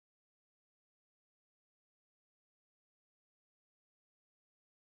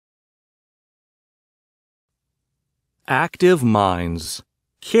Active minds.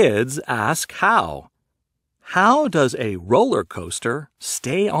 Kids ask how. How does a roller coaster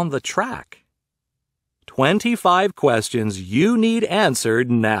stay on the track? 25 questions you need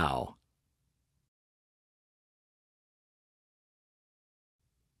answered now.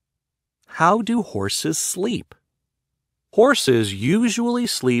 How do horses sleep? Horses usually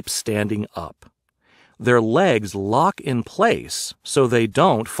sleep standing up. Their legs lock in place so they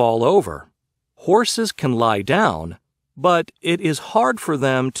don't fall over. Horses can lie down, but it is hard for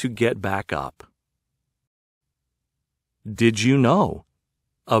them to get back up. Did you know?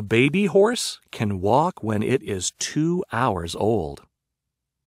 A baby horse can walk when it is 2 hours old.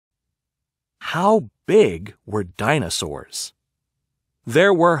 How big were dinosaurs?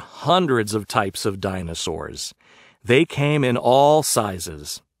 There were hundreds of types of dinosaurs. They came in all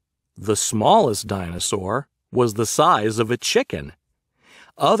sizes. The smallest dinosaur was the size of a chicken.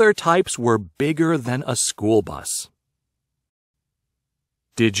 Other types were bigger than a school bus.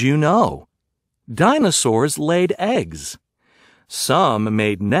 Did you know? Dinosaurs laid eggs. Some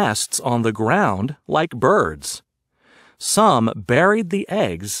made nests on the ground like birds. Some buried the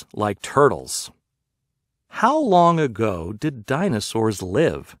eggs like turtles. How long ago did dinosaurs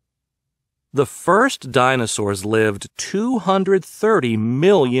live? The first dinosaurs lived 230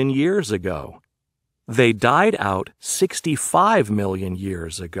 million years ago. They died out 65 million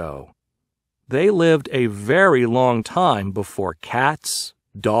years ago. They lived a very long time before cats,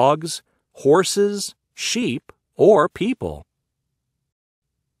 dogs, horses, sheep, or people.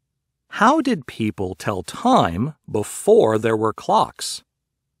 How did people tell time before there were clocks?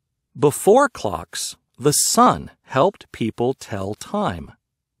 Before clocks, the sun helped people tell time.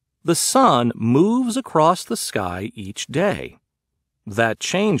 The sun moves across the sky each day. That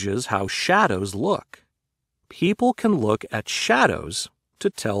changes how shadows look. People can look at shadows to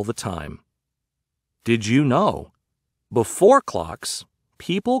tell the time. Did you know? Before clocks,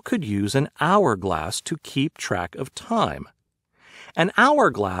 people could use an hourglass to keep track of time. An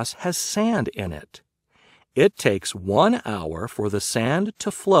hourglass has sand in it. It takes 1 hour for the sand to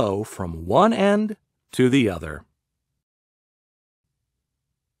flow from one end to the other.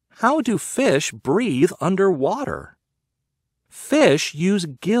 How do fish breathe underwater? Fish use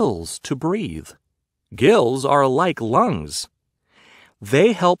gills to breathe. Gills are like lungs.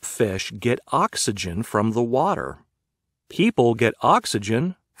 They help fish get oxygen from the water. People get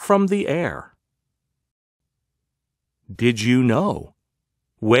oxygen from the air. Did you know?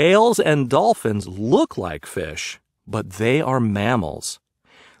 Whales and dolphins look like fish, but they are mammals.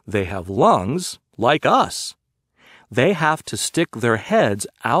 They have lungs like us. They have to stick their heads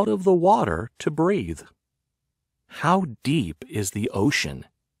out of the water to breathe. How deep is the ocean?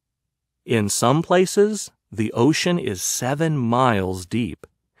 In some places, the ocean is 7 miles deep.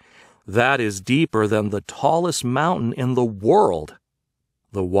 That is deeper than the tallest mountain in the world.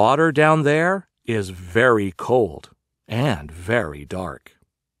 The water down there is very cold and very dark.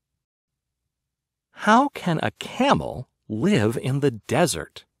 How can a camel live in the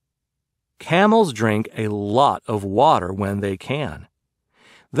desert? Camels drink a lot of water when they can.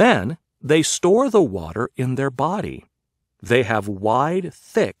 Then they store the water in their body. They have wide,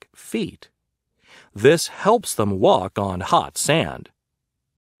 thick feet. This helps them walk on hot sand.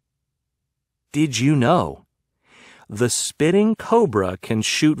 Did you know? The spitting cobra can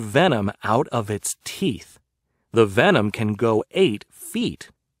shoot venom out of its teeth. The venom can go 8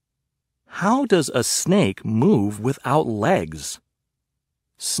 feet. How does a snake move without legs?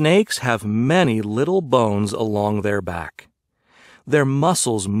 Snakes have many little bones along their back. Their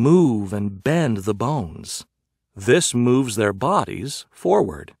muscles move and bend the bones. This moves their bodies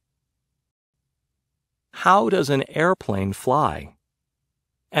forward. How does an airplane fly?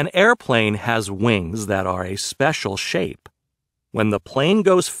 An airplane has wings that are a special shape. When the plane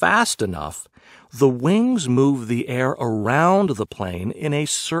goes fast enough, the wings move the air around the plane in a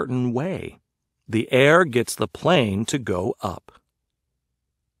certain way. The air gets the plane to go up.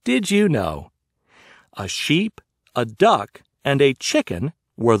 Did you know? A sheep, a duck, and a chicken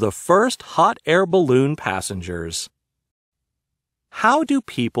were the first hot air balloon passengers. How do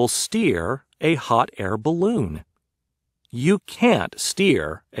people steer a hot air balloon? You can't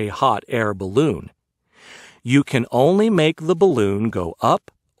steer a hot air balloon. You can only make the balloon go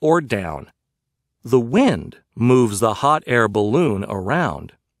up or down. The wind moves the hot air balloon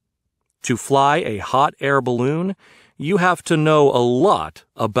around. To fly a hot air balloon, you have to know a lot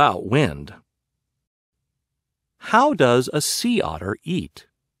about wind. How does a sea otter eat?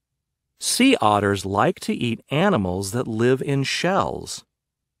 Sea otters like to eat animals that live in shells.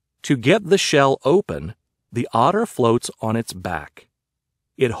 To get the shell open, the otter floats on its back.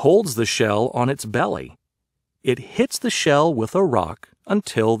 It holds the shell on its belly. It hits the shell with a rock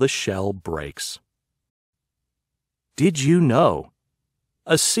until the shell breaks. Did you know?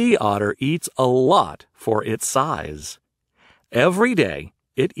 A sea otter eats a lot for its size. Every day,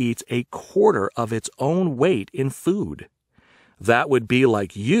 it eats a quarter of its own weight in food. That would be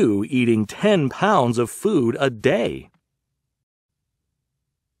like you eating 10 pounds of food a day.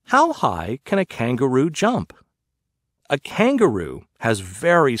 How high can a kangaroo jump? A kangaroo has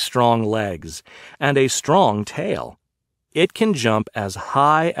very strong legs and a strong tail. It can jump as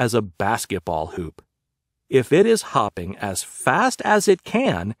high as a basketball hoop. If it is hopping as fast as it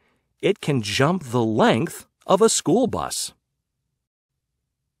can jump the length of a school bus.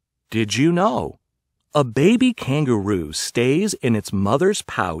 Did you know? A baby kangaroo stays in its mother's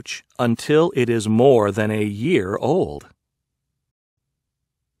pouch until it is more than a year old.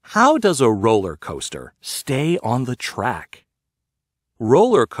 How does a roller coaster stay on the track?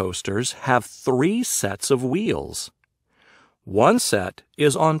 Roller coasters have 3 sets of wheels. One set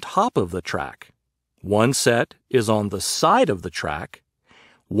is on top of the track. One set is on the side of the track.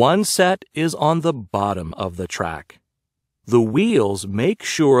 One set is on the bottom of the track. The wheels make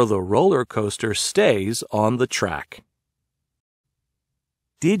sure the roller coaster stays on the track.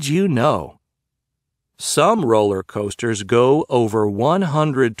 Did you know? Some roller coasters go over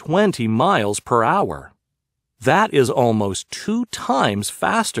 120 miles per hour. That is almost 2 times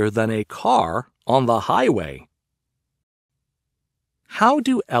faster than a car on the highway. How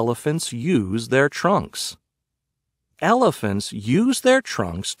do elephants use their trunks? Elephants use their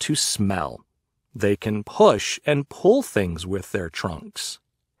trunks to smell. They can push and pull things with their trunks.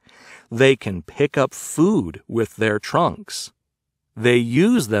 They can pick up food with their trunks. They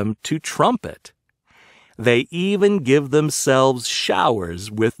use them to trumpet. They even give themselves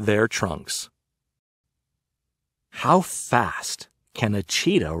showers with their trunks. How fast can a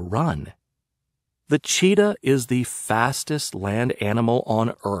cheetah run? The cheetah is the fastest land animal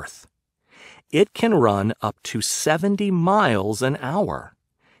on Earth. It can run up to 70 miles an hour.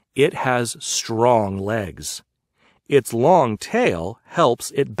 It has strong legs. Its long tail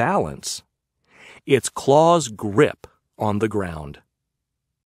helps it balance. Its claws grip on the ground.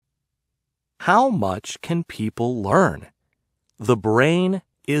 How much can people learn? The brain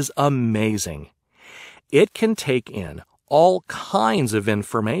is amazing. It can take in all kinds of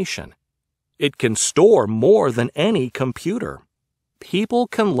information. It can store more than any computer. People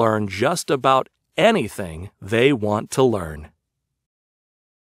can learn just about anything they want to learn.